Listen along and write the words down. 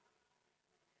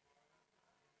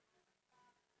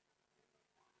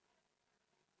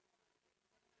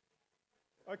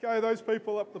Okay, those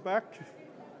people up the back,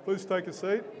 please take a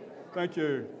seat. Thank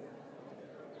you.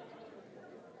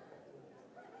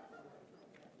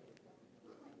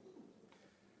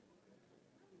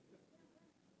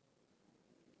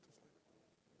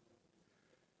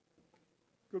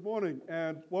 Good morning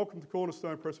and welcome to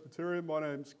Cornerstone Presbyterian. My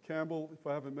name's Campbell. If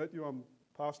I haven't met you, I'm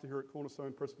pastor here at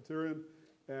Cornerstone Presbyterian.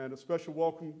 And a special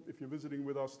welcome if you're visiting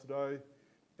with us today.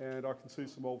 And I can see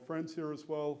some old friends here as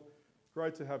well.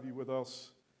 Great to have you with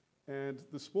us. And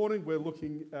this morning we're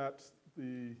looking at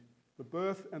the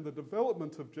birth and the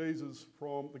development of Jesus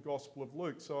from the Gospel of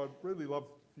Luke. So I'd really love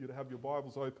for you to have your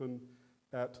Bibles open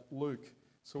at Luke.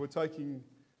 So we're taking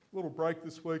a little break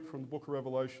this week from the book of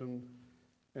Revelation,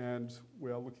 and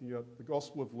we are looking at the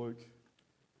Gospel of Luke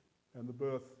and the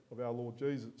birth of our Lord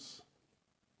Jesus.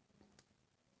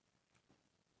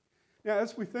 Now,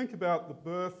 as we think about the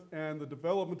birth and the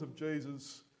development of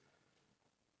Jesus,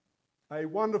 a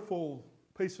wonderful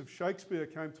piece of Shakespeare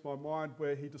came to my mind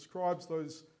where he describes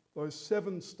those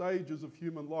 7 stages of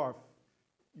human life.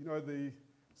 You know the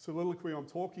soliloquy I'm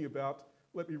talking about.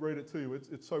 Let me read it to you.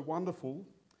 It's so wonderful.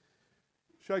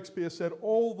 Shakespeare said,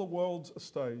 "All the world's a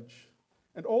stage,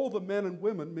 and all the men and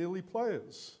women merely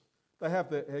players. They have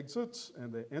their exits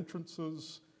and their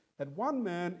entrances, and one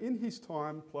man in his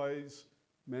time plays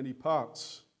many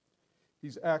parts,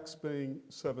 his acts being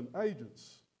 7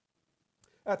 ages.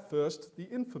 At first, the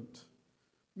infant,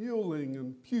 mewling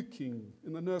and puking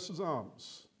in the nurse's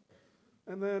arms,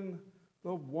 and then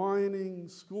the whining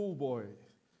schoolboy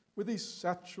with his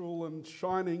satchel and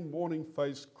shining morning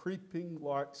face creeping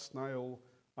like snail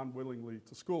unwillingly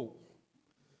to school.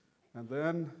 And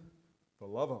then the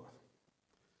lover,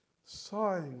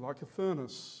 sighing like a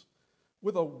furnace,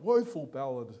 with a woeful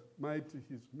ballad made to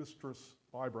his mistress'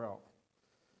 eyebrow.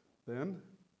 Then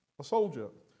a soldier,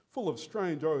 full of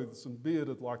strange oaths and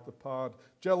bearded like the pard,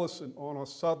 jealous in honour,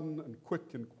 sudden and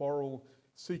quick in quarrel,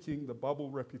 seeking the bubble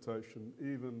reputation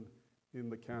even in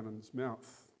the cannon's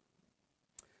mouth.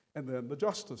 And then the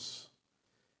justice,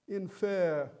 in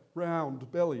fair round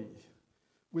belly,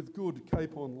 with good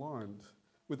capon lined,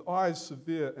 with eyes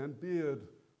severe and beard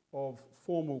of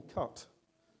formal cut,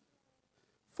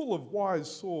 full of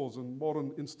wise saws and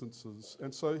modern instances,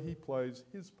 and so he plays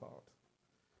his part.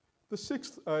 The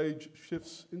 6th age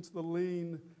shifts into the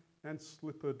lean and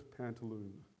slippered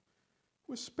pantaloon,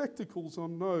 with spectacles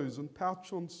on nose and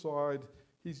pouch on side,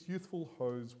 his youthful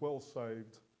hose well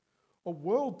saved, a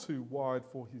world too wide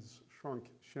for his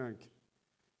shrunk shank,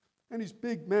 and his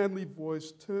big manly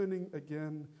voice turning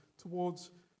again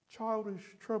towards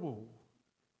childish treble,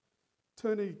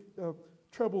 turning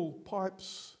treble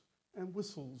pipes and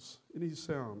whistles in his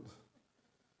sound.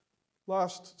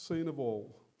 Last scene of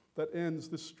all that ends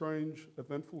this strange,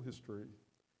 eventful history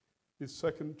is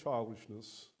second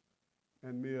childishness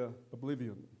and mere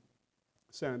oblivion.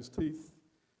 Sans teeth,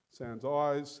 sans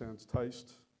eyes, sans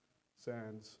taste,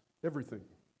 sans everything.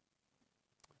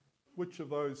 Which of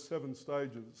those 7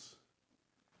 stages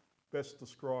best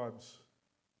describes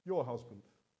your husband?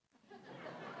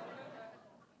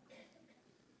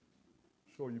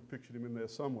 Sure you pictured him in there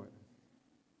somewhere.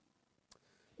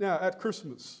 Now, at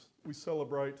Christmas, we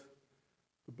celebrate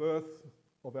the birth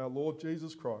of our Lord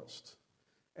Jesus Christ.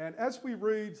 And as we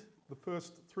read the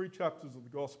first 3 chapters of the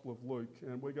Gospel of Luke,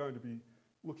 and we're going to be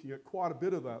looking at quite a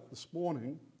bit of that this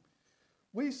morning,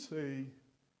 we see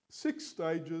 6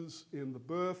 stages in the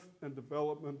birth and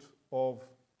development of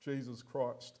Jesus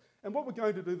Christ. And what we're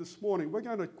going to do this morning, we're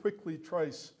going to quickly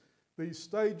trace these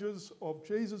stages of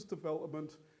Jesus'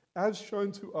 development as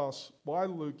shown to us by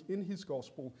Luke in his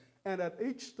Gospel. And at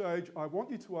each stage, I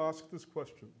want you to ask this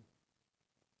question.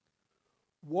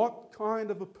 What kind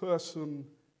of a person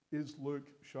is Luke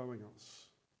showing us?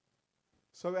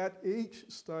 So at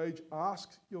each stage,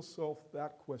 ask yourself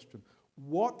that question.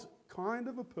 What kind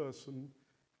of a person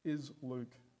is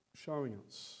Luke showing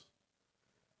us?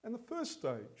 And the first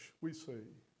stage we see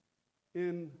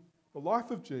in the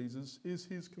life of Jesus is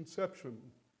his conception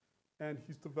and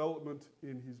his development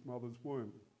in his mother's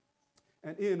womb.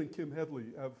 And Ian and Kim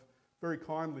Headley have very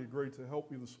kindly agreed to help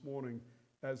me this morning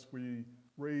as we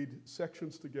read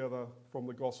sections together from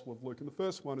the Gospel of Luke. And the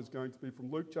first one is going to be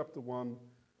from Luke chapter 1,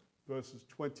 verses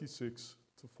 26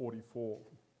 to 44.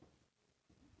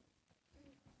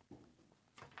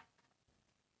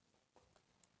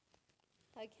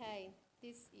 Okay,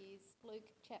 this is Luke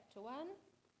chapter 1,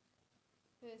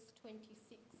 verse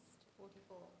 26 to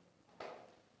 44.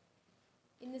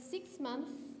 In the 6th month,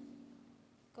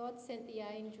 God sent the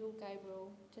angel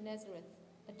Gabriel to Nazareth,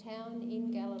 a town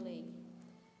in Galilee,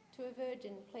 to a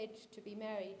virgin pledged to be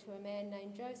married to a man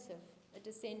named Joseph, a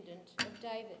descendant of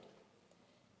David.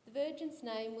 The The virgin's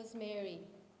name was Mary.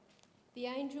 The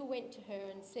angel went to her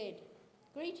and said,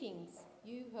 "Greetings,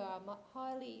 you who are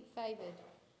highly favoured.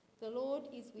 The Lord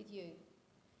is with you."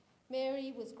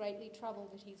 Mary was greatly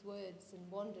troubled at his words and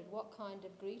wondered what kind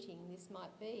of greeting this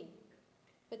might be.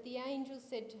 But the angel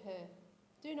said to her,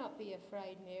 "Do not be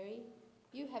afraid, Mary.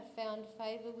 You have found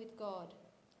favour with God.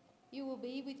 You will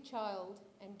be with child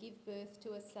and give birth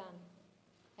to a son,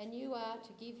 and you are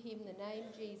to give him the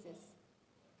name Jesus.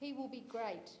 He will be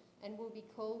great and will be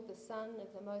called the Son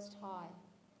of the Most High.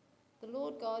 The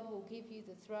Lord God will give you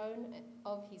the throne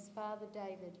of his father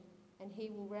David, and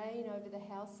he will reign over the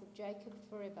house of Jacob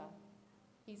forever.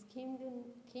 His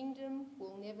kingdom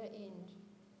will never end."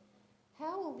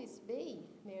 "How will this be?"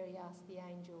 Mary asked the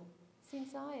angel,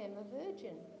 "since I am a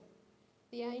virgin?"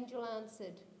 The angel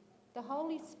answered, "The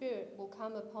Holy Spirit will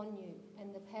come upon you,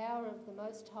 and the power of the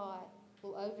Most High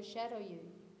will overshadow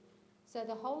you. So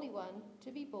the Holy One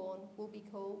to be born will be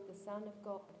called the Son of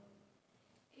God.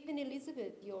 Even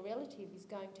Elizabeth, your relative, is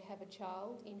going to have a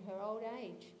child in her old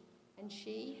age, and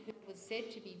she, who was said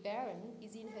to be barren,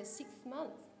 is in her 6th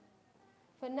month.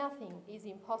 For nothing is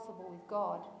impossible with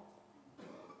God."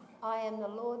 "I am the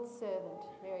Lord's servant,"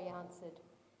 Mary answered.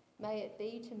 "May it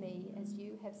be to me as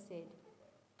you have said."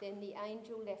 Then the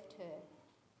angel left her.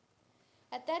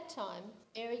 At that time,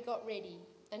 Mary got ready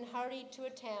and hurried to a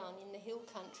town in the hill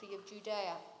country of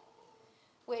Judea,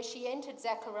 where she entered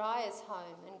Zachariah's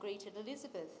home and greeted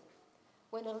Elizabeth.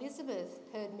 When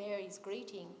Elizabeth heard Mary's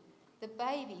greeting, the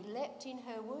baby leapt in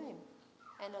her womb,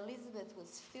 and Elizabeth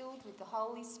was filled with the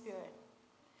Holy Spirit.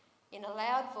 In a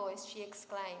loud voice she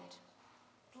exclaimed,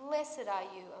 "Blessed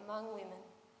are you among women,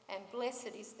 and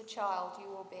blessed is the child you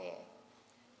will bear.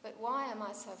 But why am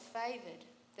I so favoured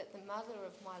that the mother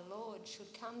of my Lord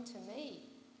should come to me?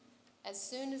 As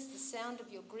soon as the sound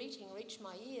of your greeting reached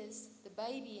my ears, the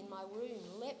baby in my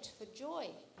womb leapt for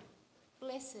joy.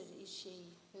 Blessed is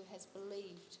she who has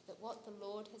believed that what the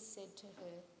Lord has said to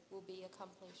her will be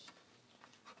accomplished."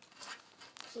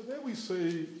 So there we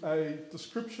see a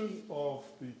description of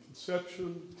the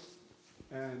conception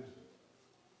and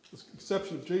the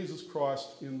conception of Jesus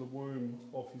Christ in the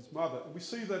womb of his mother. And we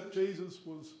see that Jesus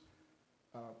was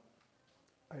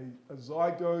a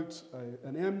zygote,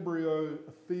 an embryo,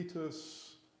 a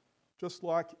fetus, just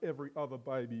like every other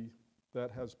baby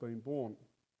that has been born.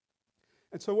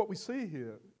 And so what we see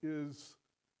here is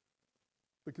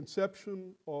the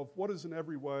conception of what is in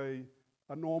every way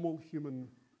a normal human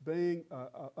being,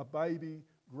 a baby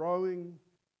growing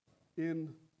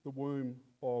in the womb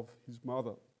of his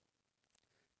mother.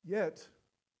 Yet,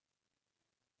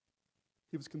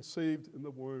 he was conceived in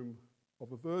the womb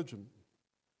of a virgin.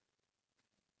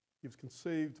 He was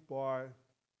conceived by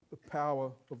the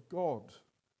power of God.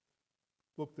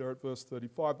 Look there at verse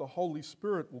 35. "The Holy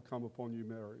Spirit will come upon you,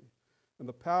 Mary, and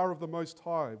the power of the Most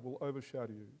High will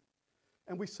overshadow you."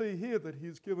 And we see here that he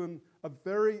is given a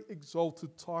very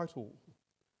exalted title.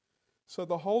 So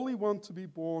the Holy One to be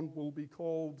born will be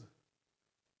called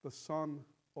the Son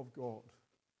of God.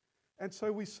 And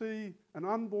so we see an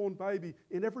unborn baby,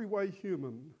 in every way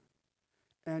human,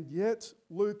 and yet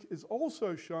Luke is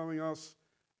also showing us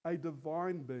a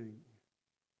divine being.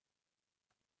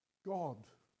 God,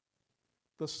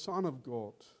 the Son of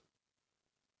God,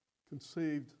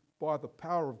 conceived by the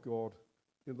power of God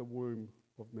in the womb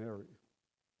of Mary.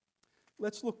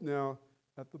 Let's look now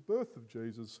at the birth of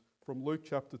Jesus from Luke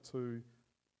chapter 2,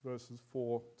 verses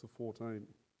 4 to 14.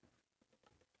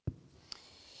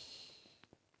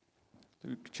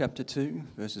 Luke chapter 2,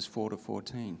 verses 4 to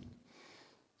 14.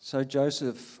 "So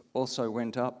Joseph also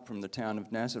went up from the town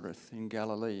of Nazareth in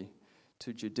Galilee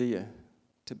to Judea,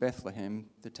 to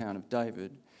Bethlehem, the town of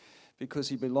David, because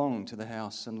he belonged to the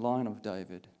house and line of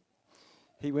David.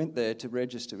 He went there to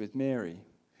register with Mary,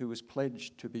 who was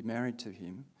pledged to be married to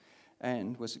him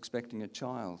and was expecting a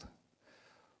child.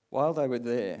 While they were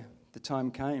there, the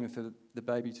time came for the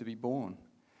baby to be born,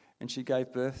 and she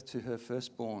gave birth to her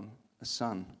firstborn, a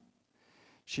son.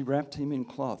 She wrapped him in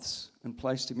cloths and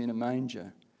placed him in a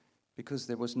manger, because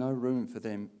there was no room for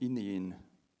them in the inn.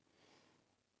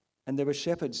 And there were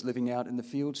shepherds living out in the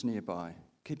fields nearby,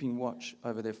 keeping watch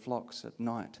over their flocks at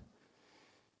night.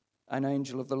 An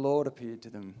angel of the Lord appeared to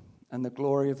them, and the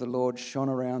glory of the Lord shone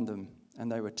around them,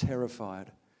 and they were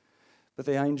terrified. But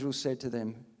the angel said to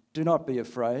them, 'Do not be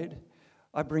afraid.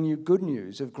 I bring you good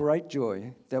news of great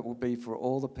joy that will be for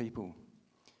all the people.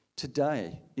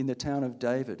 Today, in the town of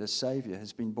David, a Saviour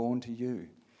has been born to you.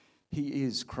 He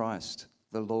is Christ,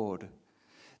 the Lord.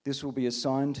 This will be a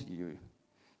sign to you.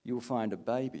 You will find a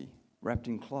baby wrapped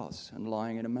in cloths and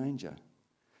lying in a manger.'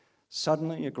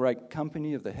 Suddenly, a great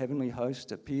company of the heavenly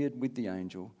host appeared with the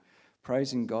angel,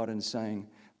 praising God and saying,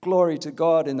 Glory to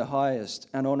God in the highest,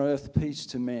 and on earth peace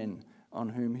to men on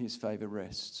whom his favour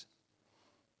rests.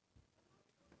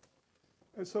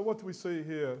 And so what do we see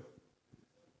here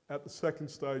at the second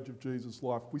stage of Jesus'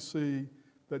 life? We see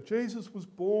that Jesus was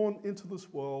born into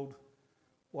this world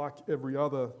like every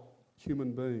other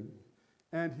human being.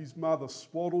 And his mother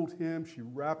swaddled him, she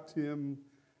wrapped him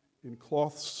in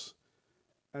cloths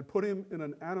and put him in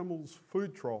an animal's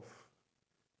food trough.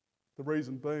 The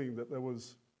reason being that there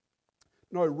was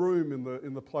no room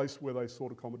in the place where they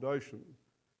sought accommodation,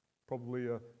 probably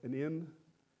an inn.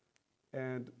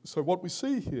 And so what we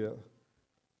see here,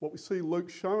 what we see Luke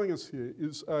showing us here,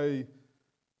 is a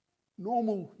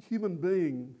normal human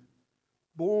being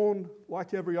born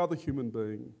like every other human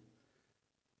being.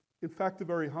 In fact, a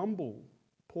very humble,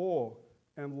 poor,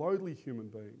 and lowly human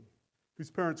being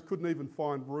whose parents couldn't even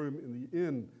find room in the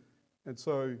inn. And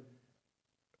so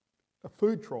a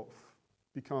food trough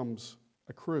becomes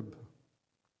a crib.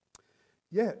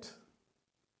 Yet,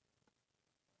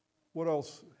 what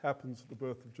else happens at the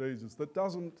birth of Jesus that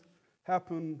hasn't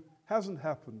happened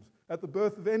at the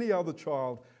birth of any other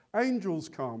child? Angels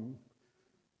come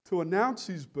to announce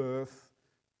his birth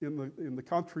in the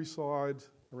countryside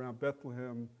around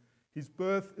Bethlehem. His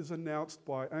birth is announced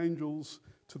by angels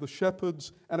to the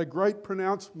shepherds, and a great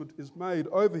pronouncement is made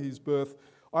over his birth.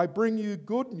 I bring you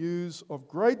good news of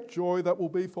great joy that will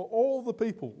be for all the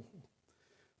people.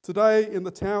 Today in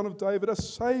the town of David, a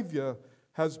Saviour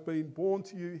has been born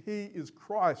to you. He is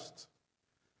Christ,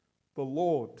 the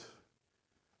Lord.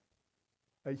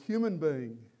 A human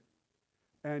being,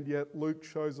 and yet Luke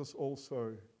shows us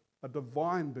also a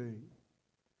divine being.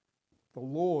 The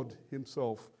Lord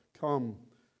himself come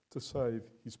to save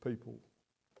his people.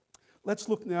 Let's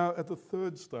look now at the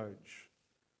third stage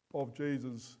of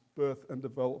Jesus' birth and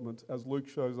development as Luke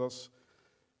shows us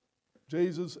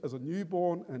Jesus as a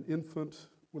newborn and infant.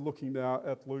 We're looking now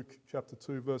at Luke chapter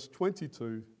 2, verse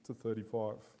 22 to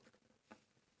 35.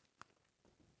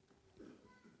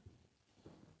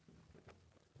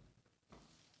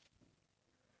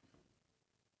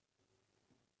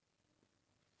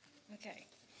 Okay.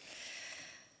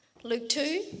 Luke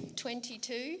 2,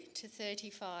 22 to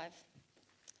 35.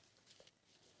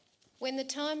 When the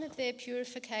time of their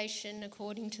purification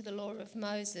according to the law of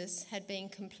Moses had been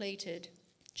completed,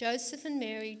 Joseph and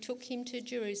Mary took him to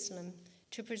Jerusalem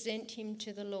to present him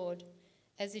to the Lord.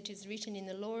 As it is written in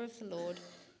the law of the Lord,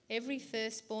 every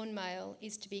firstborn male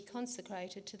is to be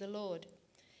consecrated to the Lord,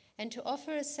 and to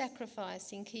offer a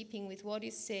sacrifice in keeping with what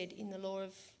is said in the law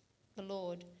of the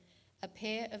Lord, a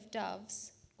pair of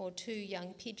doves or 2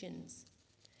 young pigeons.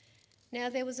 Now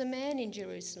there was a man in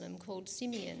Jerusalem called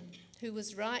Simeon, who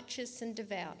was righteous and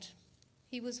devout.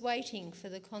 He was waiting for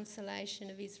the consolation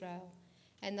of Israel,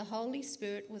 and the Holy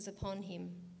Spirit was upon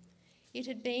him. It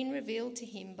had been revealed to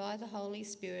him by the Holy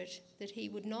Spirit that he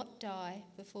would not die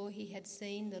before he had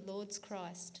seen the Lord's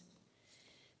Christ.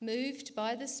 Moved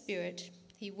by the Spirit,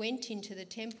 he went into the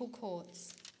temple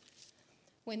courts.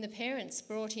 When the parents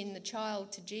brought in the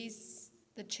child Jesus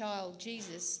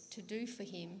to do for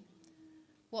him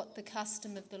what the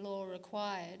custom of the law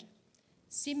required,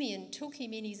 Simeon took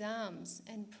him in his arms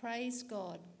and praised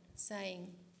God, saying,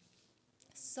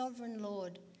 Sovereign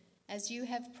Lord, as you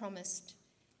have promised,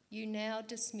 you now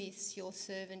dismiss your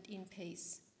servant in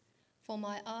peace. For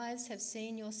my eyes have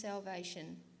seen your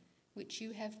salvation, which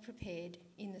you have prepared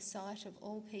in the sight of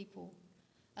all people,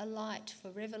 a light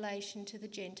for revelation to the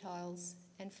Gentiles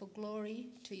and for glory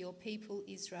to your people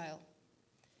Israel.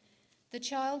 The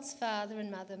child's father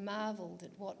and mother marvelled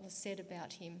at what was said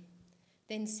about him.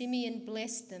 Then Simeon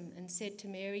blessed them and said to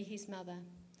Mary his mother,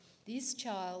 This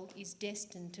child is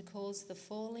destined to cause the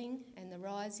falling and the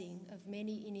rising of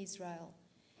many in Israel,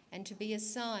 and to be a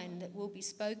sign that will be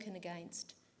spoken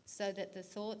against, so that the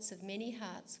thoughts of many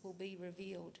hearts will be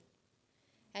revealed.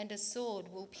 And a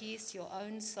sword will pierce your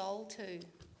own soul too.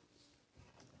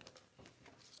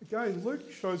 Again, Luke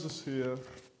shows us here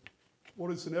what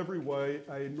is in every way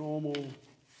a normal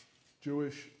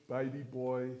Jewish baby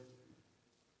boy.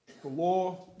 The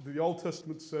law, the Old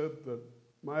Testament said that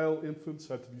male infants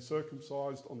had to be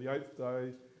circumcised on the 8th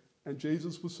day, and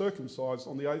Jesus was circumcised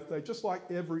on the 8th day, just like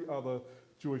every other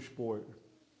Jewish boy.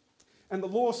 And the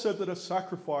law said that a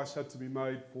sacrifice had to be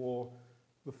made for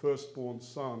the firstborn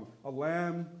son, a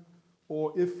lamb,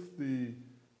 or if the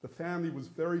family was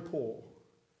very poor,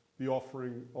 the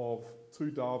offering of 2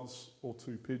 doves or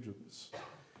 2 pigeons.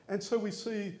 And so we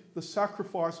see the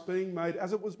sacrifice being made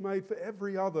as it was made for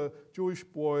every other Jewish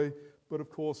boy, but of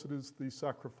course it is the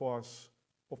sacrifice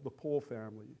of the poor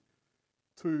family.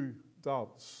 2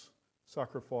 doves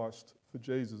sacrificed for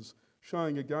Jesus,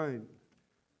 showing again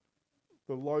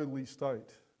the lowly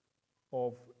state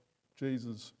of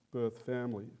Jesus' birth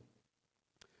family.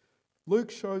 Luke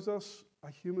shows us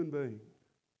a human being,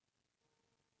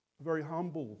 a very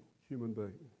humble human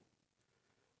being.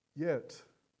 Yet,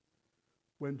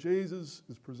 when Jesus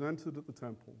is presented at the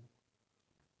temple,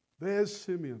 there's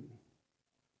Simeon,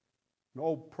 an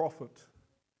old prophet,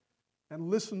 and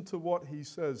listen to what he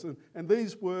says. And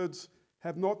these words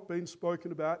have not been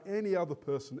spoken about any other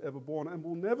person ever born and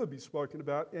will never be spoken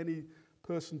about any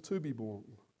person to be born.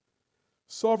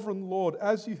 Sovereign Lord,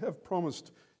 as you have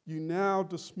promised, you now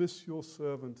dismiss your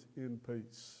servant in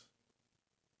peace.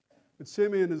 And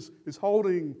Simeon is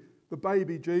holding the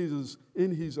baby Jesus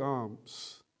in his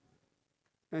arms.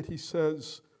 And he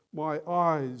says, my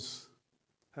eyes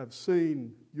have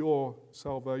seen your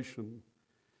salvation,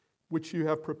 which you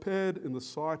have prepared in the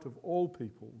sight of all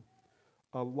people,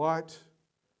 a light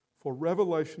for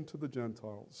revelation to the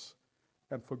Gentiles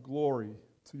and for glory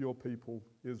to your people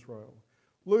Israel.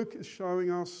 Luke is showing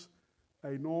us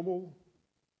a normal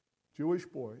Jewish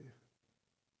boy,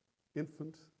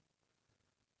 infant,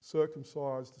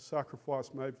 circumcised, a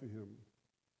sacrifice made for him.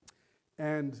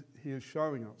 And he is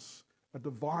showing us a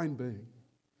divine being.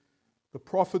 The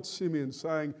prophet Simeon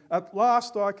saying, at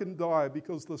last I can die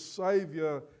because the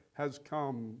Saviour has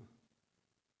come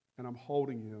and I'm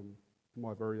holding him in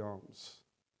my very arms.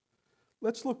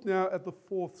 Let's look now at the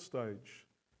fourth stage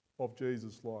of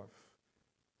Jesus' life.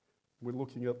 We're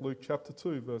looking at Luke chapter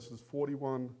 2, verses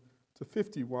 41 to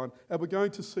 51, and we're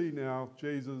going to see now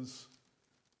Jesus,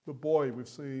 the boy. We've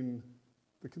seen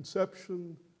the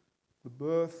conception, the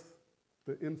birth,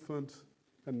 the infant,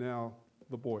 and now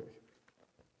the boy.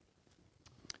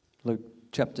 Luke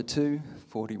chapter 2,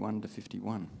 41 to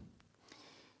 51.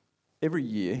 Every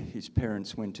year his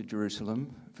parents went to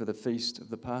Jerusalem for the feast of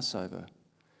the Passover.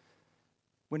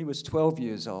 When he was 12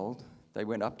 years old, they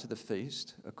went up to the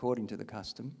feast, according to the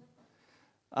custom.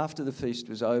 After the feast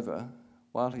was over,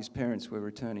 while his parents were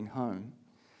returning home,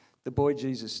 the boy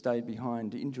Jesus stayed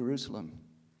behind in Jerusalem,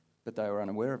 but they were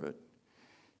unaware of it.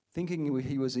 Thinking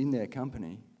he was in their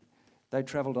company, they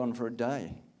travelled on for a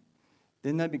day.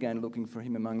 Then they began looking for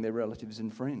him among their relatives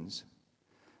and friends.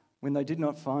 When they did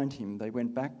not find him, they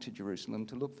went back to Jerusalem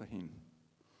to look for him.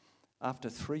 After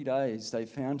 3 days, they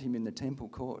found him in the temple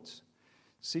courts,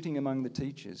 sitting among the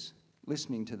teachers,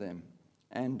 listening to them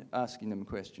and asking them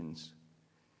questions.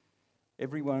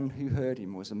 Everyone who heard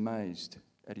him was amazed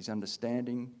at his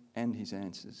understanding and his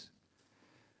answers.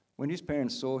 When his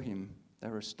parents saw him, they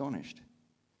were astonished.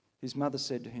 His mother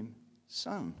said to him,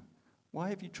 "Son, why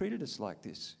have you treated us like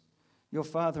this? Your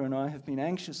father and I have been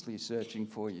anxiously searching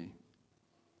for you."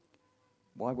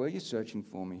 "Why were you searching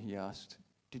for me?" he asked.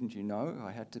 "Didn't you know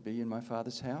I had to be in my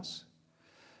father's house?"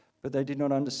 But they did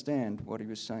not understand what he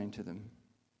was saying to them.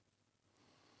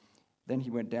 Then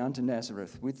he went down to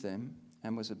Nazareth with them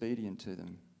and was obedient to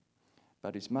them.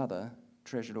 But his mother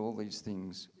treasured all these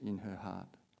things in her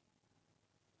heart.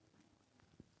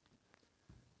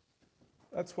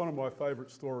 That's one of my favourite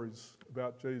stories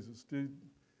about Jesus.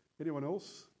 Anyone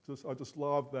else? I just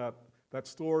love that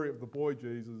story of the boy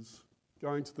Jesus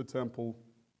going to the temple.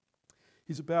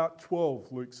 He's about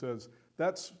 12, Luke says.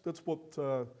 That's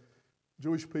what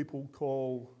Jewish people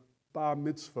call bar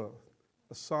mitzvah,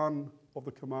 a son of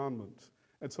the commandment.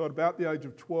 And so at about the age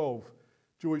of 12,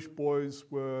 Jewish boys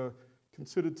were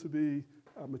considered to be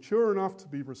mature enough to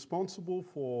be responsible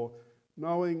for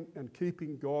knowing and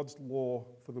keeping God's law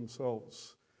for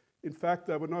themselves. In fact,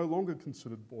 they were no longer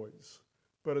considered boys,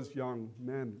 but as young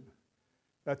men.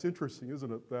 That's interesting,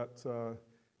 isn't it? That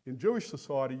in Jewish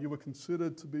society, you were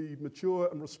considered to be mature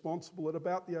and responsible at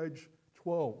about the age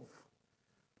 12.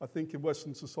 I think in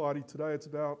Western society today, it's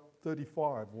about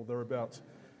 35 or thereabouts.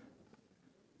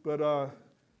 But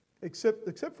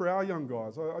except for our young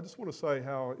guys, I just want to say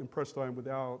how impressed I am with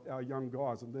our young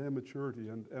guys and their maturity.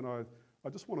 And I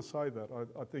just want to say that.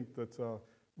 I think that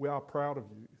we are proud of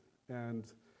you.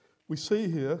 And we see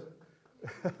here,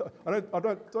 I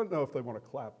don't know if they want to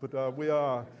clap, but we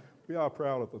are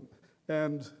proud of them.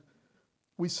 And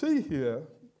we see here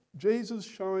Jesus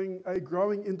showing a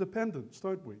growing independence,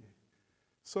 don't we?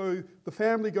 So the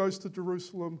family goes to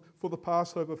Jerusalem for the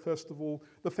Passover festival.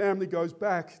 The family goes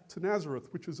back to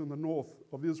Nazareth, which is in the north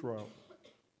of Israel.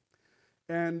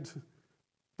 And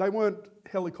they weren't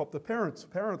helicopter parents,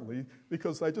 apparently,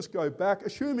 because they just go back,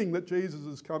 assuming that Jesus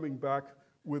is coming back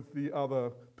with the other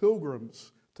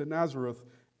pilgrims to Nazareth,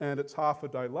 and it's half a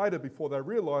day later before they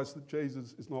realise that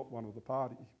Jesus is not one of the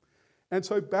party. And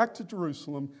so back to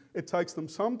Jerusalem, it takes them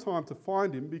some time to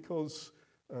find him because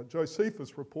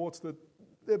Josephus reports that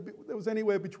there was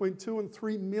anywhere between 2 and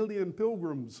 3 million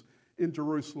pilgrims in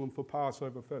Jerusalem for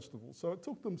Passover festival. So it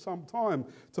took them some time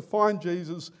to find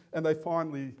Jesus, and they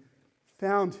finally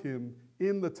found him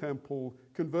in the temple,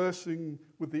 conversing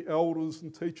with the elders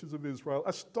and teachers of Israel,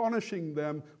 astonishing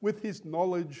them with his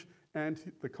knowledge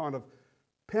and the kind of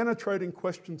penetrating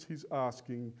questions he's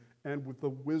asking, and with the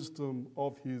wisdom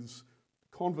of his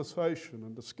conversation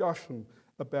and discussion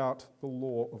about the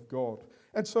law of God.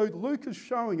 And so Luke is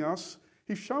showing us,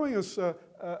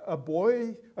 a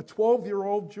boy, a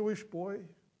 12-year-old Jewish boy.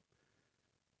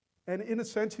 And in a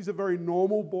sense, he's a very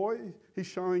normal boy. He's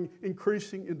showing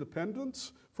increasing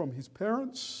independence from his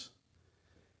parents.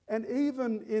 And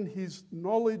even in his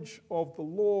knowledge of the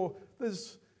law,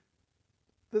 there's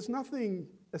nothing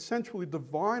essentially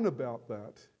divine about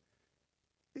that.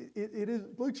 It is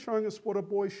Luke's showing us what a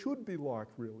boy should be like,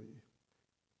 really,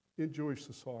 in Jewish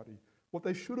society. What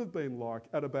they should have been like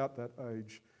at about that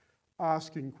age,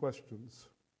 asking questions,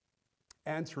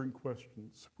 answering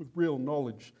questions with real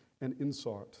knowledge and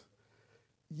insight.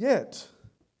 Yet,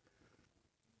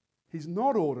 he's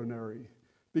not ordinary,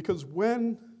 because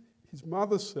when his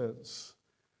mother says,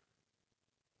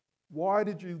 "Why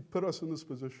did you put us in this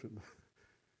position?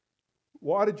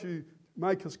 Why did you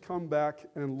make us come back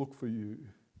and look for you?"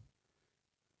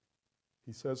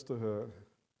 He says to her,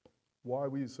 "Why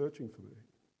were you searching for me?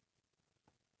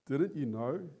 Didn't you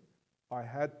know I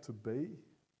had to be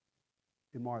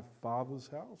in my Father's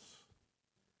house?"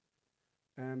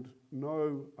 And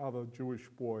no other Jewish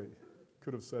boy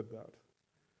could have said that.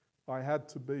 I had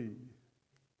to be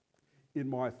in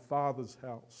my Father's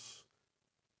house.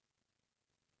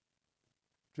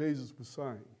 Jesus was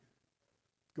saying,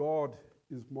 God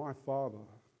is my Father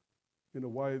in a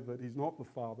way that he's not the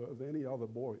father of any other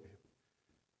boy.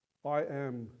 I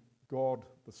am God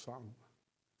the Son,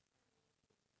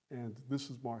 and this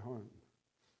is my home,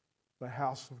 the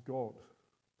house of God,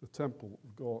 the temple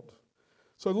of God.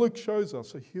 So Luke shows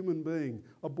us a human being,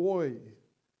 a boy,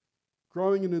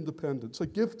 growing in independence, a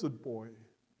gifted boy,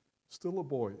 still a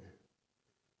boy.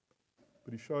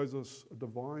 But he shows us a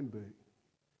divine being.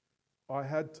 I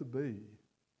had to be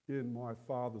in my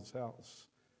Father's house,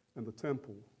 and the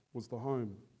temple was the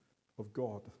home of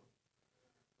God.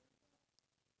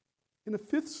 In the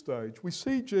fifth stage, we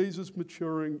see Jesus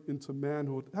maturing into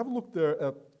manhood. Have a look there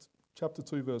at chapter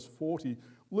 2, verse 40.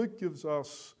 Luke gives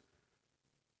us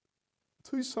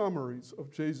two summaries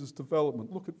of Jesus'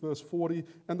 development. Look at verse 40.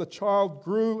 And the child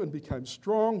grew and became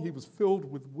strong. He was filled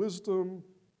with wisdom,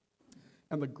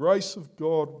 and the grace of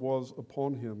God was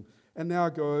upon him. And now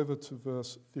go over to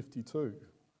verse 52.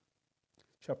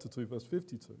 Chapter 2, verse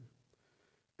 52.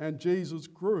 And Jesus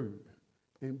grew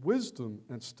in wisdom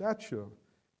and stature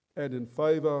and in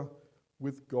favour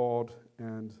with God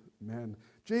and men.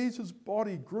 Jesus'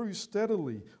 body grew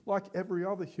steadily like every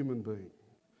other human being.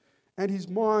 And his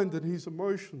mind and his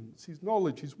emotions, his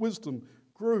knowledge, his wisdom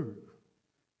grew,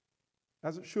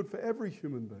 as it should for every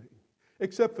human being.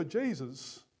 Except for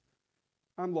Jesus,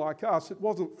 unlike us, it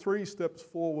wasn't 3 steps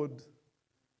forward,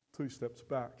 2 steps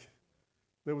back.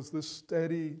 There was this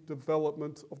steady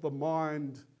development of the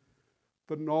mind,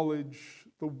 the knowledge,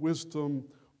 the wisdom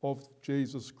of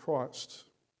Jesus Christ.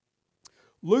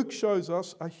 Luke shows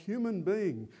us a human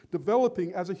being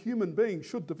developing as a human being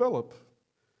should develop.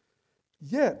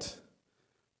 Yet,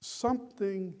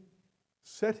 something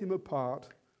set him apart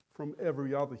from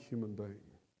every other human being.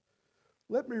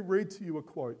 Let me read to you a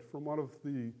quote from one of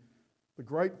the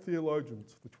great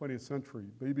theologians of the 20th century,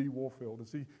 B.B. Warfield,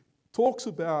 as he talks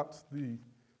about the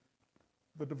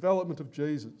development of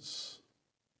Jesus.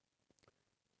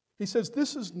 He says,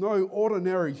 this is no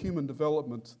ordinary human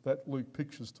development that Luke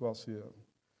pictures to us here,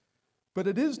 but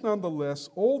it is nonetheless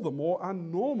all the more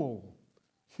unnormal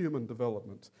human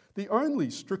development, the only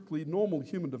strictly normal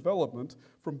human development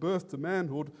from birth to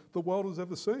manhood the world has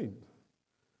ever seen.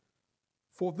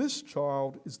 For this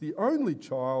child is the only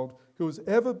child who has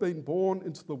ever been born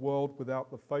into the world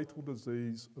without the fatal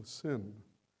disease of sin,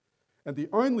 and the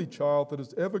only child that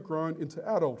has ever grown into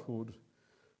adulthood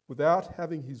without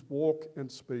having his walk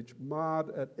and speech marred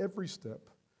at every step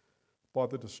by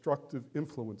the destructive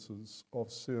influences of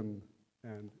sin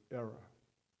and error.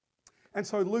 And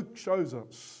so Luke shows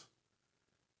us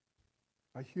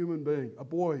a human being, a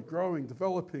boy growing,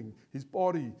 developing his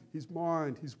body, his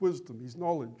mind, his wisdom, his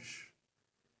knowledge.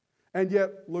 And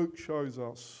yet Luke shows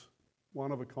us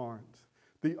one of a kind,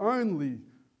 the only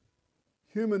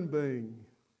human being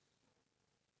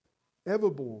ever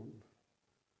born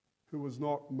who was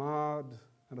not marred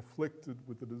and afflicted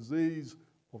with the disease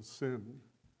of sin,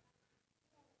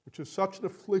 which is such an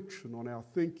affliction on our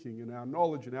thinking and our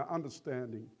knowledge and our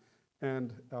understanding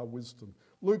and our wisdom.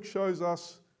 Luke shows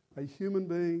us a human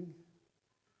being,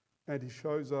 and he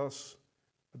shows us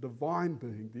a divine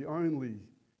being, the only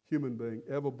human being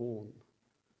ever born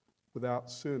without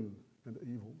sin and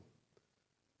evil.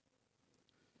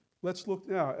 Let's look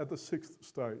now at the sixth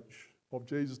stage of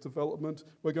Jesus' development.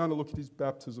 We're going to look at his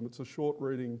baptism. It's a short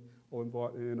reading. I'll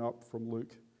invite Ian up from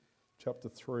Luke chapter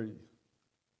 3.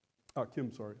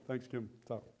 Kim, sorry. Thanks, Kim.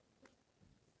 Tough.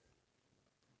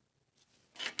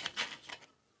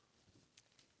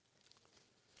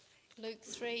 Luke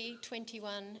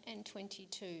 3:21 and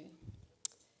 22.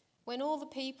 When all the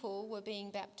people were being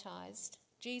baptised,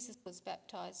 Jesus was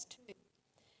baptised too.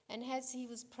 And as he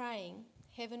was praying,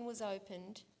 heaven was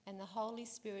opened, and the Holy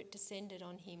Spirit descended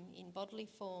on him in bodily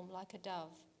form like a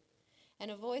dove.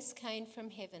 And a voice came from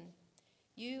heaven,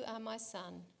 "You are my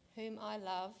Son, whom I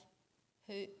love,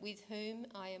 with whom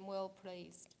I am well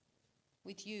pleased.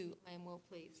 With you I am well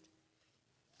pleased."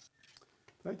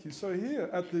 Thank you. So here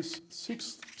at this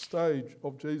sixth stage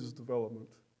of Jesus' development,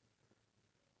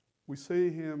 we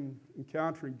see him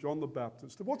encountering John the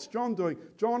Baptist. And what's John doing?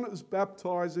 John is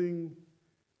baptizing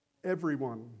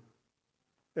everyone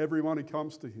who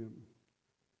comes to him.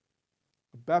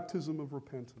 A baptism of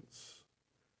repentance.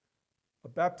 A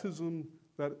baptism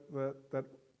that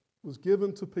was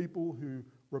given to people who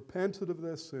repented of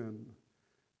their sin.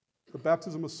 The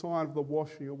baptism, a sign of the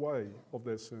washing away of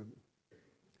their sin.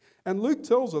 And Luke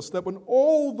tells us that when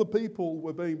all the people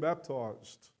were being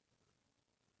baptized,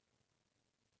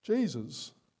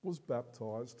 Jesus was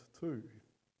baptized too.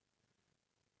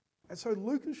 And so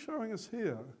Luke is showing us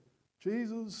here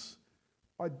Jesus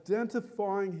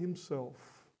identifying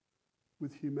himself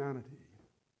with humanity.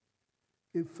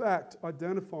 In fact,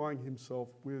 identifying himself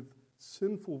with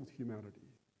sinful humanity.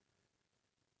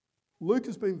 Luke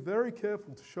has been very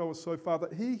careful to show us so far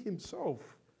that he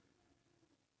himself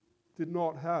did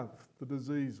not have the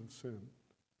disease of sin.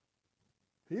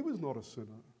 He was not a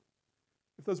sinner.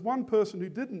 If there's one person who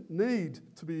didn't need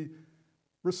to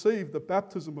receive the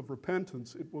baptism of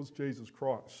repentance, it was Jesus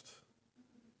Christ.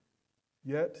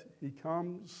 Yet he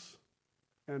comes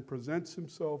and presents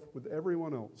himself with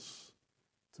everyone else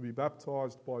to be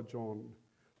baptized by John,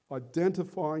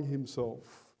 identifying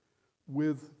himself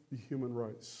with the human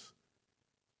race.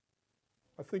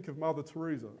 I think of Mother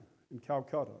Teresa in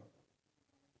Calcutta,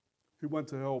 who went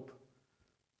to help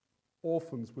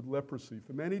orphans with leprosy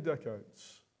for many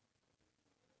decades.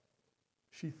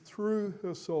 She threw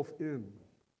herself in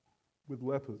with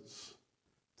lepers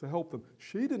to help them.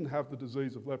 She didn't have the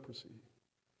disease of leprosy,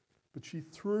 but she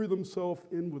threw herself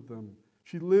in with them.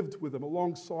 She lived with them,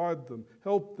 alongside them,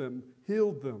 helped them,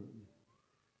 healed them.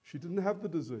 She didn't have the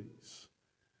disease,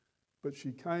 but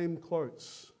she came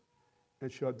close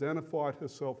and she identified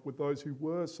herself with those who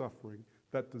were suffering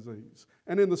that disease.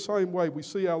 And in the same way, we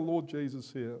see our Lord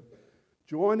Jesus here,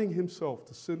 joining himself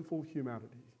to sinful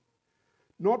humanity.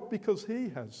 Not because he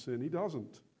has sin, he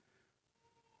doesn't,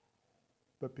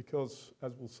 but because,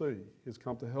 as we'll see, he's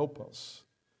come to help us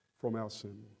from our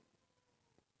sin.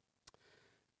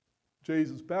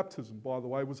 Jesus' baptism, by the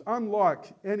way, was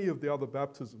unlike any of the other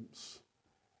baptisms,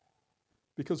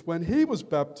 because when he was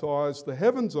baptized, the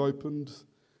heavens opened,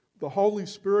 the Holy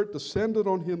Spirit descended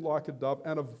on him like a dove,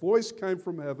 and a voice came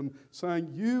from heaven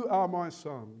saying, "You are my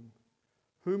Son,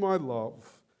 whom I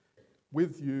love.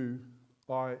 With you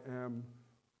I am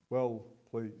well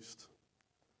pleased."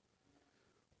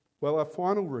 Well, our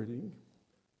final reading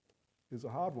is a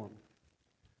hard one.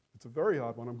 It's a very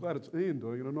hard one. I'm glad it's Ian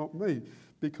doing it and not me,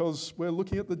 because we're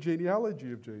looking at the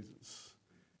genealogy of Jesus.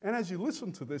 And as you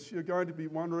listen to this, you're going to be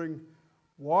wondering,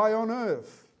 why on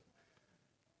earth?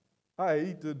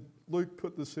 A, did Luke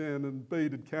put this in, and B,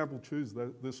 did Campbell choose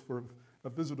this for a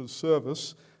visitor's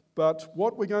service? But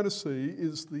what we're going to see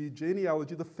is the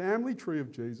genealogy, the family tree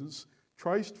of Jesus,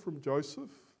 traced from Joseph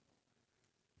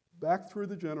back through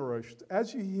the generations.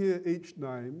 As you hear each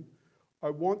name,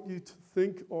 I want you to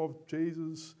think of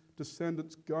Jesus'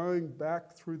 descendants going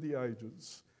back through the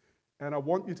ages. And I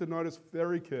want you to notice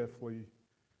very carefully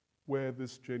where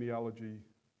this genealogy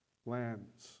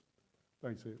lands.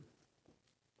 Thanks, Ian.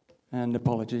 And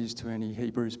apologies to any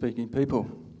Hebrew-speaking people.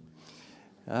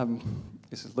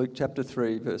 This is Luke chapter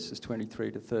 3, verses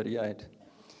 23 to 38.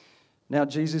 Now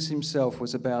Jesus himself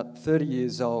was about 30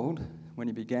 years old when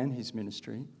he began his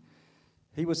ministry.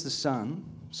 He was the son,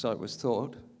 so it was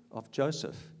thought, of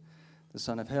Joseph, the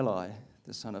son of Heli,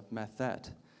 the son of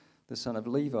Matthat, the son of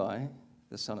Levi,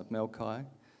 the son of Melchi,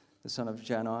 the son of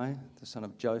Jannai, the son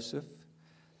of Joseph,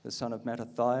 the son of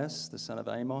Mattathias, the son of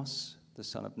Amos, the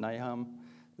son of Nahum,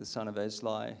 the son of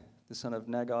Esli, the son of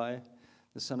Nagai,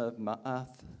 the son of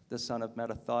Maath, the son of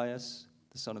Mattathias,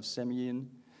 the son of Simeon,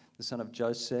 the son of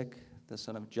Josek, the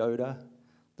son of Joda,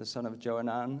 the son of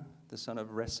Johanan, the son of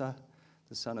Ressa,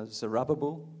 the son of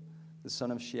Zerubbabel, the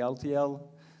son of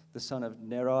Shealtiel, the son of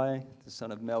Neri, the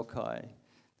son of Melchi,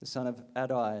 the son of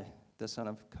Adai, the son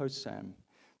of Kosam,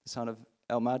 the son of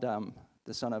Elmadam,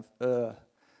 the son of the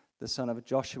son of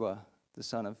Joshua, the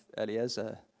son of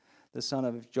Eliezer, the son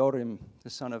of Jorim, the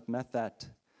son of Mathat,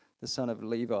 the son of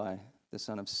Levi, the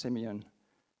son of Simeon,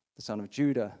 the son of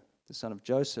Judah, the son of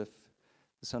Joseph,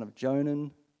 the son of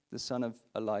Jonan, the son of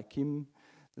Eliakim,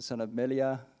 the son of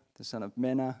Meliah, the son of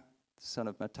Menah, the son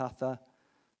of Mattatha,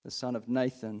 the son of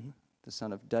Nathan, the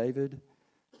son of David,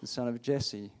 the son of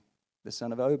Jesse, the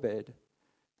son of Obed,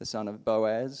 the son of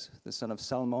Boaz, the son of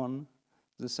Salmon,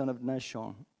 the son of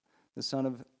Nashon, the son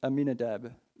of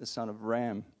Aminadab, the son of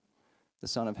Ram, the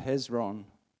son of Hezron,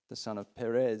 the son of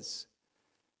Perez,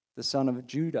 the son of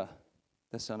Judah,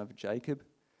 the son of Jacob,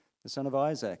 the son of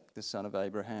Isaac, the son of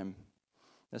Abraham,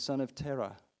 the son of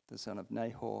Terah, the son of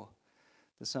Nahor,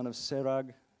 the son of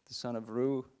Serug, the son of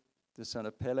Ru, the son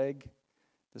of Peleg,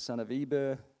 the son of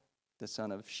Eber, the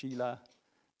son of Shelah,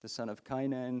 the son of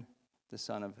Cainan, the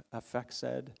son of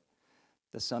Aphaxad,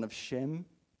 the son of Shem,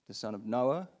 the son of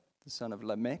Noah, the son of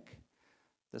Lamech,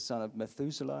 the son of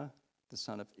Methuselah, the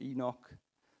son of Enoch,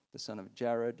 the son of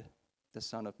Jared, the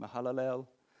son of Mahalalel,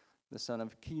 the son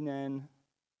of Kenan,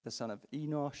 the son of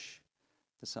Enosh,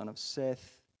 the son of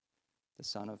Seth, the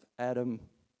son of Adam,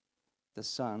 the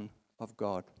Son of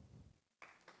God.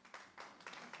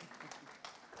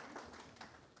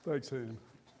 Thanks, Ian.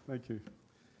 Thank you.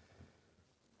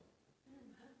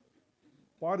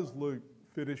 Why does Luke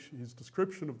finish his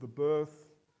description of the birth,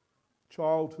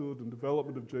 childhood, and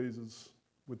development of Jesus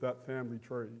with that family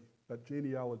tree, that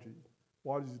genealogy?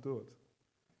 Why does he do it?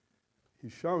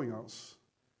 He's showing us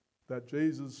that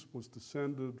Jesus was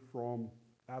descended from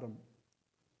Adam.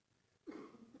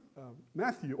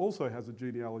 Matthew also has a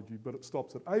genealogy, but it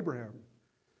stops at Abraham.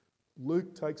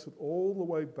 Luke takes it all the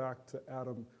way back to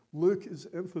Adam. Luke is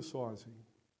emphasizing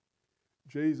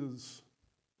Jesus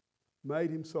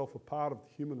made himself a part of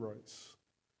the human race,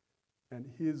 and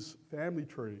his family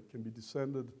tree can be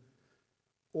descended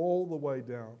all the way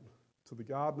down to the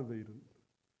Garden of Eden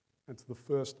and to the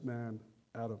first man,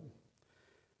 Adam.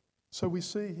 So we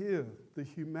see here the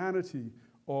humanity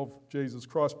of Jesus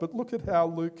Christ. But look at how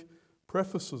Luke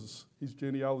prefaces his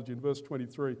genealogy in verse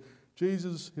 23.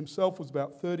 Jesus himself was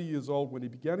about 30 years old when he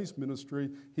began his ministry.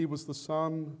 He was the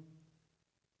son,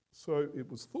 so it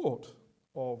was thought,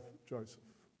 of Joseph.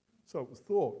 So it was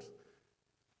thought,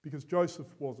 because Joseph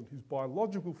wasn't his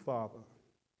biological father,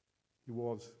 he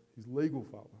was his legal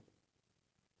father.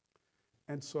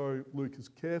 And so Luke is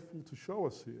careful to show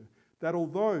us here that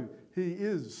although he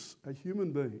is a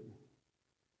human being,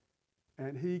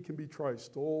 and he can be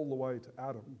traced all the way to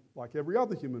Adam, like every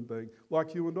other human being,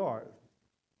 like you and I,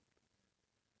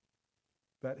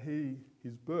 that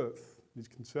his birth, his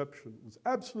conception, was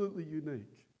absolutely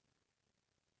unique.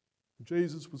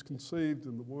 Jesus was conceived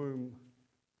in the womb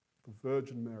of the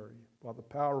Virgin Mary by the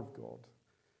power of God.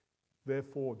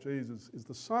 Therefore, Jesus is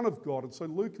the Son of God. And so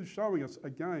Luke is showing us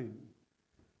again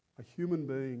a human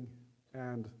being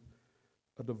and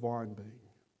a divine being.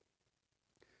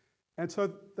 And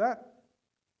so that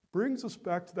brings us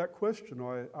back to that question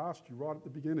I asked you right at the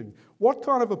beginning. What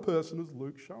kind of a person is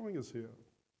Luke showing us here?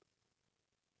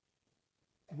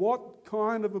 What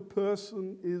kind of a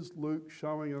person is Luke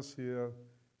showing us here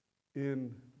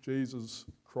in Jesus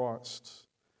Christ?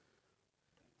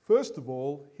 First of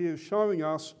all, he is showing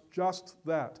us just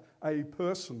that, a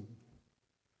person.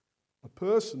 A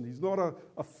person. He's not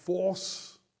a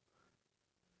force.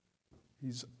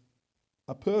 He's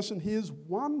a person. He is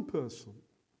one person.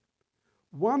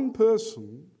 One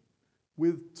person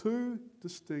with two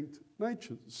distinct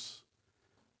natures.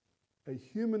 A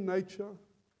human nature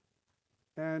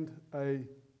and a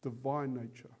divine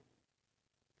nature.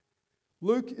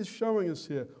 Luke is showing us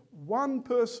here one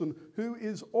person who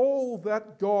is all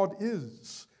that God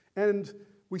is. And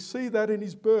we see that in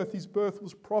his birth. His birth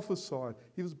was prophesied.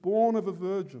 He was born of a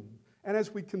virgin. And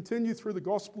as we continue through the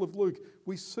Gospel of Luke,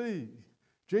 we see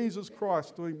Jesus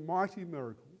Christ doing mighty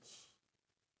miracles.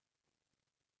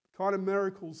 The kind of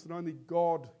miracles that only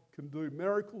God can do.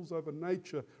 Miracles over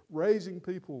nature, raising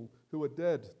people who are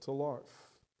dead to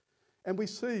life. And we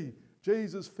see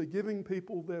Jesus forgiving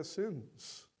people their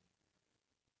sins.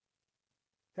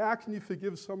 How can you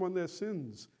forgive someone their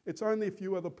sins? It's only if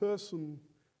you are the person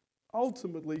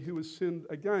ultimately who is sinned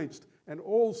against, and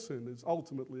all sin is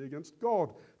ultimately against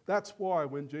God. That's why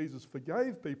when Jesus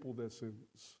forgave people their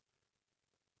sins,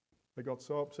 they got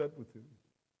so upset with him.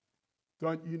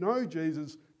 Don't you know,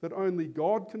 Jesus, that only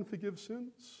God can forgive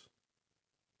sins?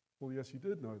 Well, yes, he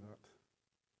did know that.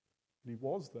 And he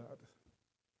was that.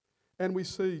 And we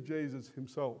see Jesus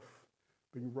himself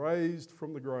being raised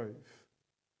from the grave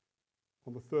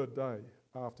on the third day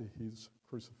after his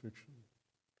crucifixion.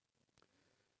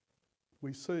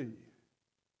 we see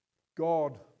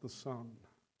God the Son,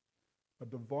 a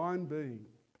divine being,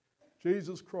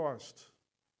 Jesus Christ,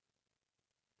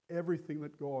 everything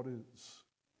that God is,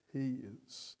 he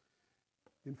is.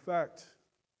 In fact,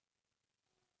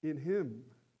 in him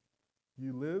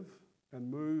you live and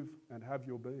move and have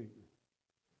your being.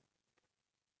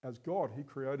 As God, he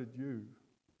created you.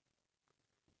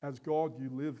 As God, you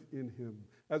live in him.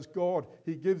 As God,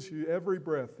 he gives you every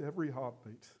breath, every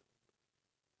heartbeat.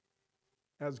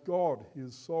 As God, he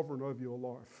is sovereign over your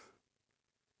life.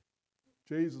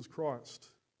 Jesus Christ,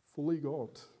 fully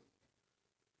God.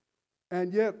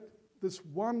 And yet, this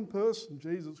one person,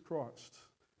 Jesus Christ,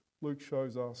 Luke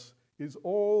shows us, is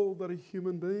all that a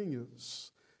human being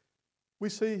is. We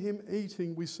see him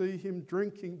eating, we see him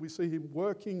drinking, we see him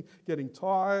working, getting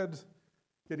tired,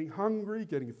 getting hungry,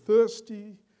 getting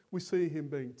thirsty. We see him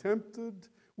being tempted.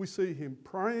 We see him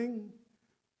praying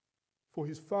for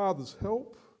his Father's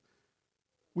help.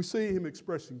 We see him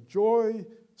expressing joy,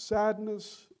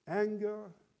 sadness, anger,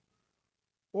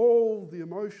 all the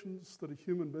emotions that a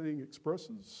human being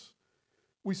expresses.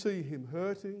 We see him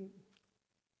hurting.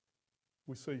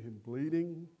 We see him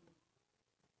bleeding.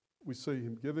 We see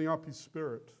him giving up his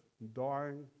spirit and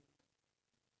dying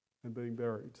and being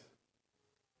buried.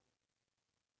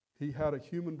 He had a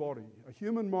human body, a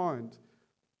human mind,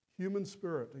 human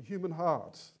spirit, a human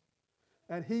heart,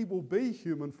 and he will be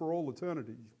human for all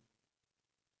eternity.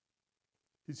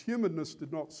 His humanness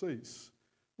did not cease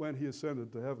when he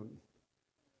ascended to heaven.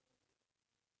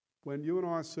 When you and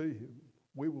I see him,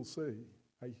 we will see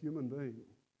a human being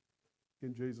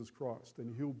in Jesus Christ,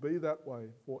 and he'll be that way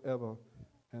forever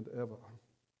and ever.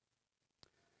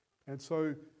 And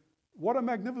so, what a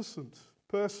magnificent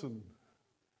person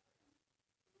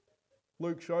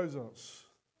Luke shows us.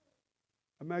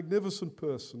 A magnificent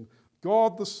person.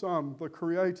 God the Son, the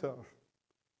Creator,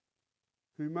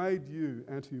 who made you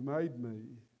and who made me,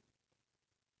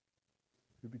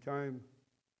 who became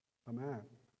a man,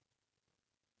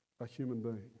 a human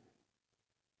being.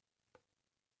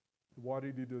 Why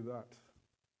did he do that?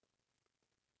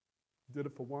 He did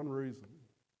it for one reason,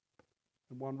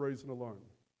 and one reason alone: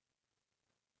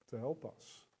 to help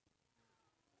us,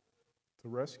 to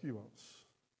rescue us,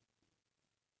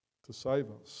 to save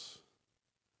us.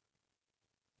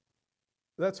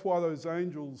 That's why those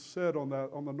angels said on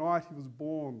the night he was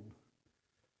born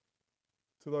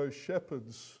to those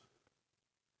shepherds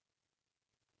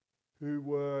who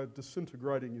were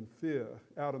disintegrating in fear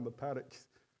out in the paddock.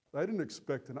 They didn't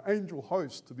expect an angel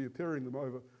host to be appearing them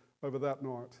over that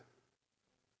night.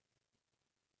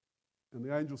 And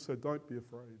the angel said, "Don't be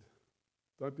afraid.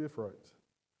 Don't be afraid.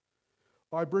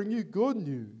 I bring you good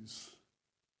news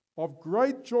of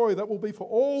great joy that will be for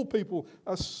all people.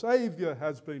 A Saviour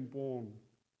has been born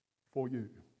for you.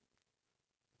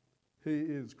 He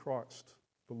is Christ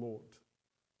the Lord."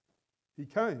 He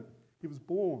came. He was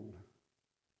born.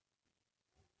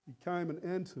 He came and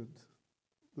entered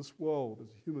this world as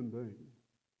a human being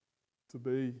to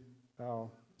be our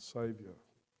Saviour.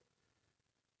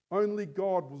 Only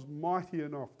God was mighty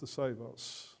enough to save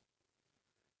us.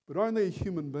 But only a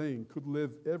human being could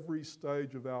live every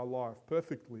stage of our life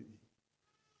perfectly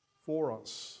for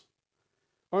us.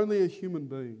 Only a human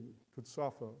being could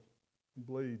suffer and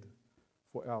bleed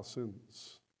for our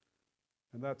sins.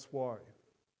 And that's why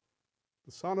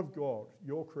the Son of God,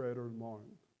 your Creator and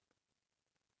mine,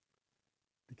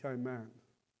 became man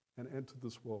and entered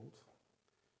this world.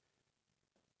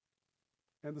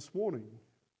 And this morning,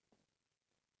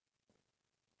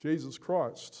 Jesus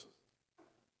Christ,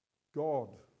 God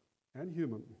and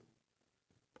human,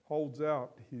 holds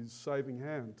out his saving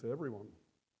hand to everyone.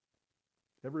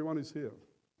 Everyone is here.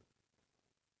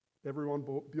 Everyone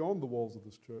beyond the walls of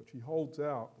this church. He holds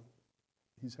out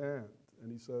his hand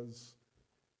and he says,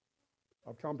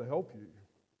 "I've come to help you.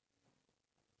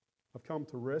 I've come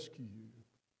to rescue you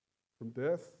from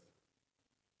death,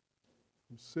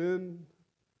 from sin.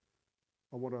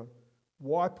 I want to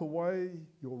wipe away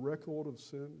your record of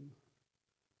sin.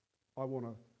 I want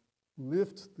to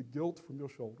lift the guilt from your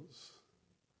shoulders.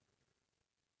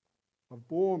 I've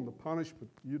borne the punishment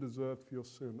you deserved for your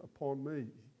sin upon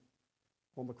me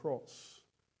on the cross."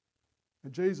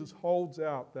 And Jesus holds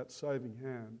out that saving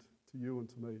hand to you and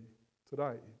to me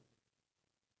today.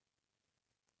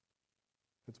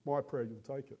 It's my prayer you'll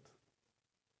take it.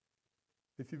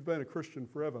 If you've been a Christian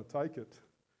forever, take it.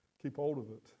 Keep hold of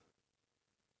it.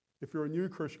 If you're a new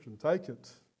Christian, take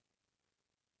it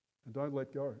and don't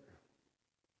let go.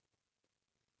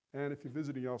 And if you're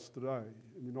visiting us today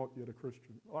and you're not yet a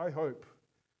Christian, I hope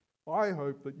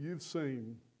that you've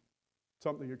seen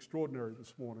something extraordinary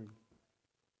this morning.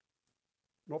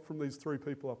 Not from these three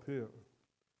people up here,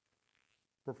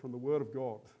 but from the Word of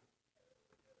God.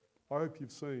 I hope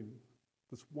you've seen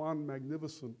this one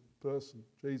magnificent person,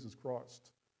 Jesus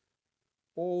Christ,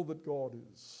 all that God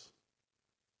is,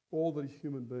 all that a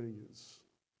human being is,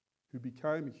 who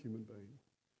became a human being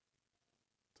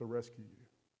to rescue you.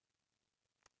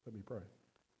 Let me pray.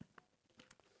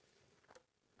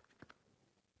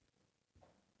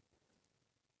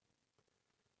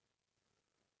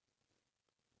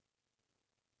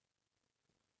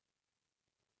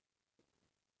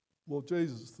 Lord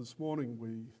Jesus, this morning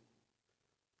we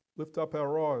lift up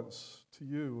our eyes to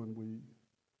you and we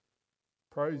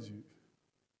praise you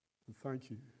and thank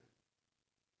you.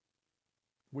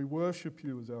 We worship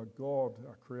you as our God,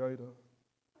 our Creator.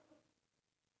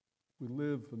 We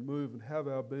live and move and have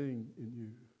our being in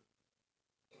you.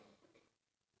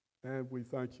 And we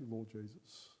thank you, Lord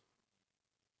Jesus,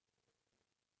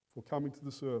 for coming to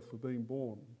this earth, for being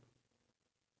born,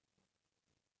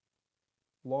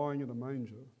 lying in a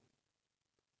manger.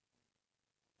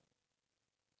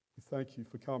 We thank you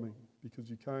for coming because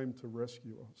you came to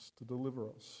rescue us, to deliver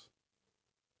us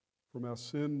from our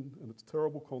sin and its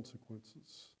terrible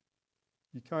consequences.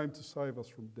 You came to save us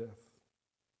from death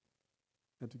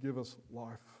and to give us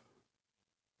life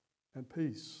and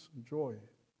peace and joy.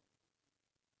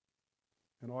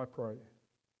 And I pray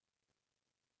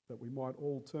that we might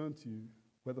all turn to you,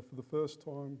 whether for the first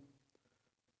time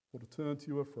or to turn to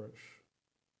you afresh,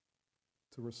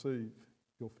 to receive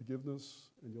your forgiveness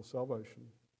and your salvation.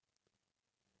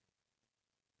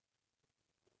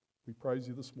 We praise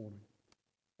you this morning.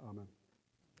 Amen.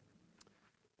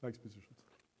 Thanks, musicians.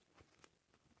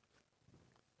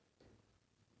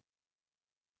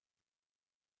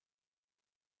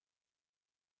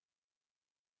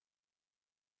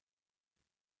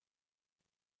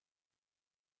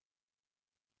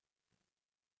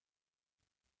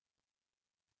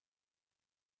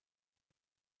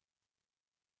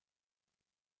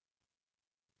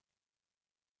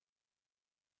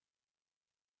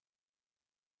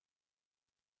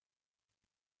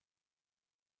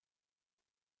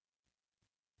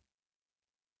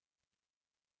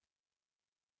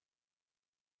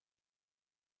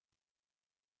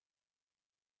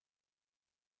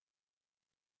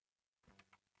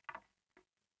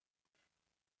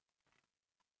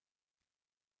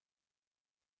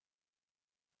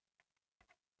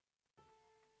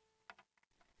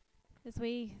 As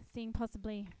we sing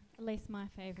possibly at least my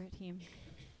favourite hymn,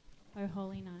 O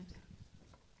Holy Night.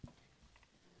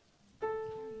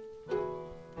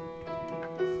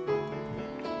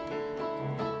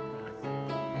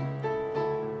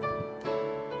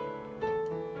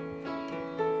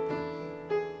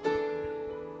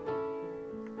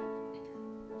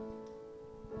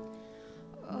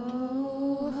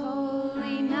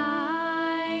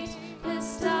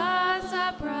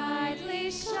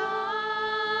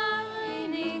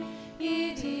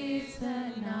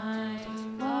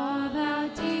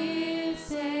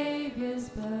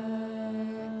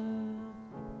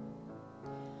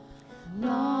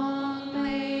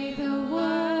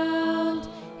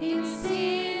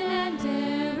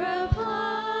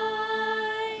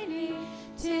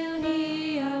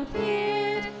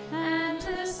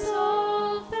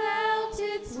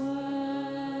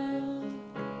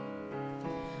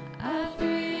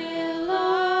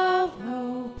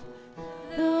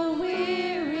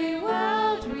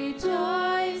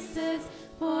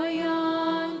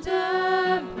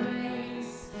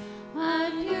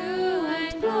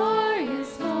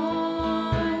 Glorious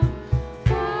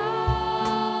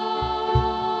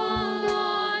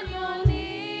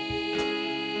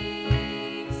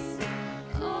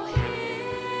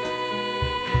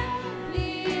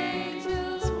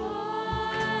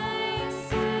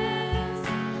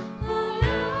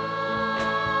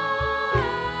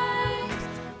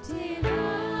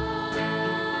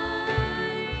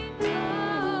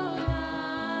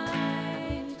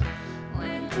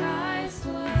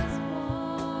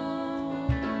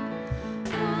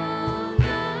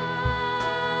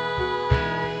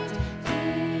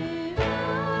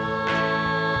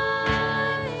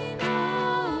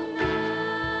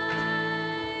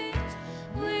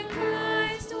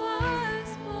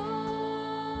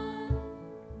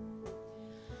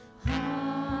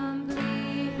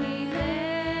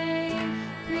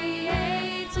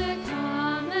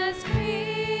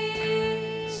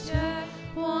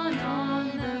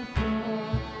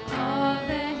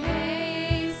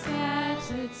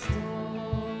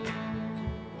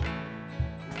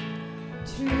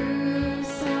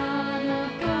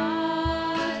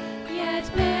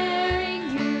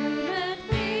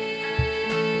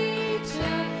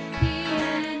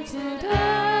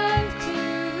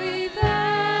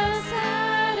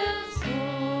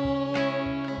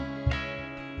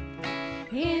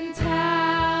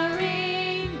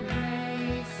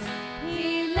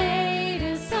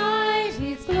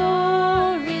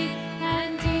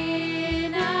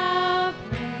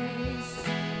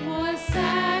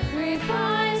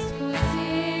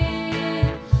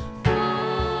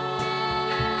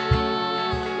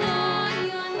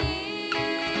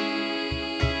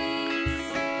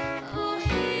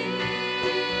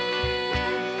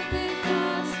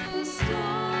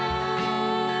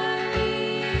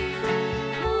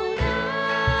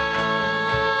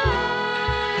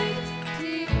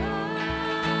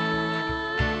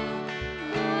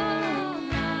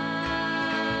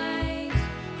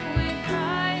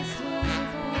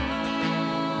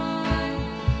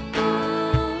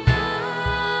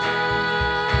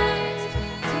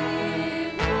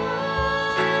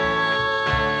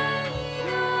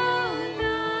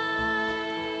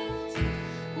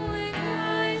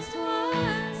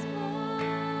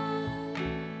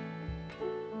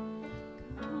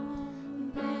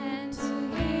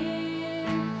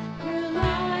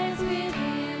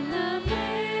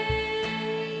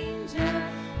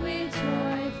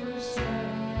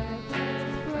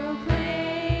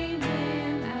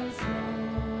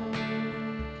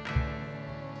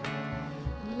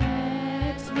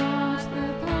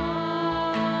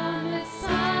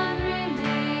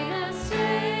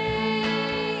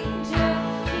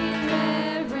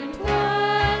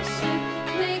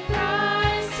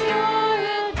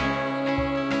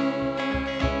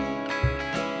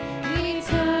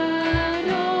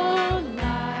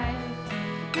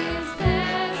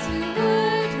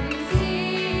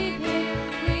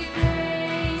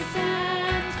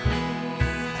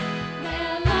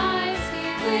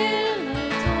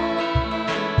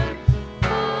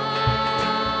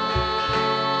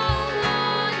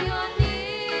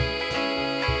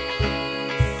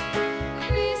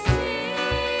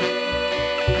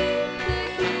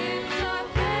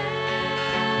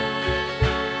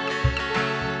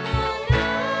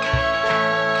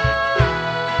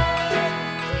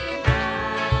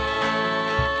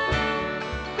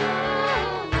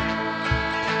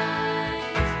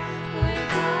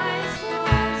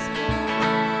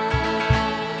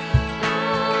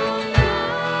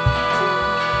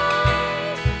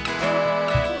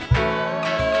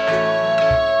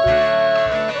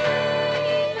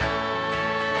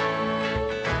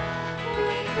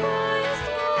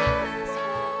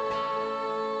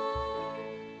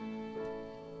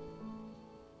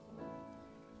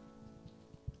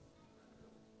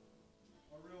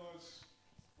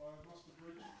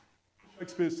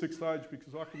Shakespeare's sixth age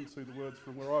because I couldn't see the words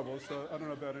from where I was, so I don't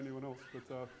know about anyone else,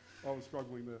 but I was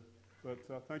struggling there. But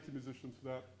thank you, musicians,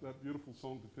 for that beautiful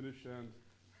song to finish, and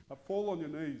fall on your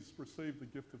knees, receive the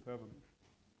gift of heaven.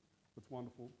 That's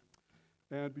wonderful.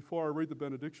 And before I read the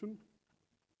benediction,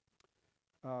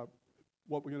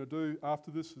 what we're going to do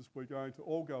after this is we're going to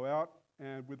all go out,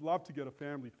 and we'd love to get a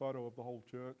family photo of the whole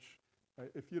church.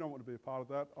 If you don't want to be a part of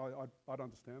that, I'd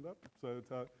understand that.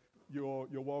 So you're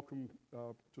welcome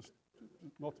just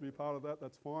not to be a part of that,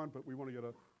 that's fine, but we want to get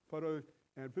a photo.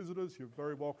 And visitors, you're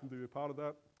very welcome to be a part of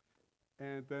that.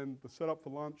 And then the setup for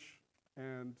lunch,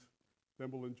 and then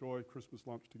we'll enjoy Christmas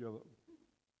lunch together.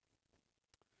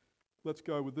 Let's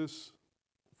go with this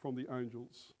from the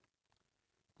angels.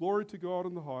 Glory to God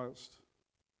in the highest,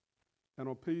 and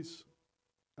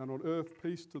on earth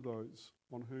peace to those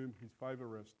on whom his favour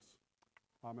rests.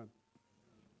 Amen.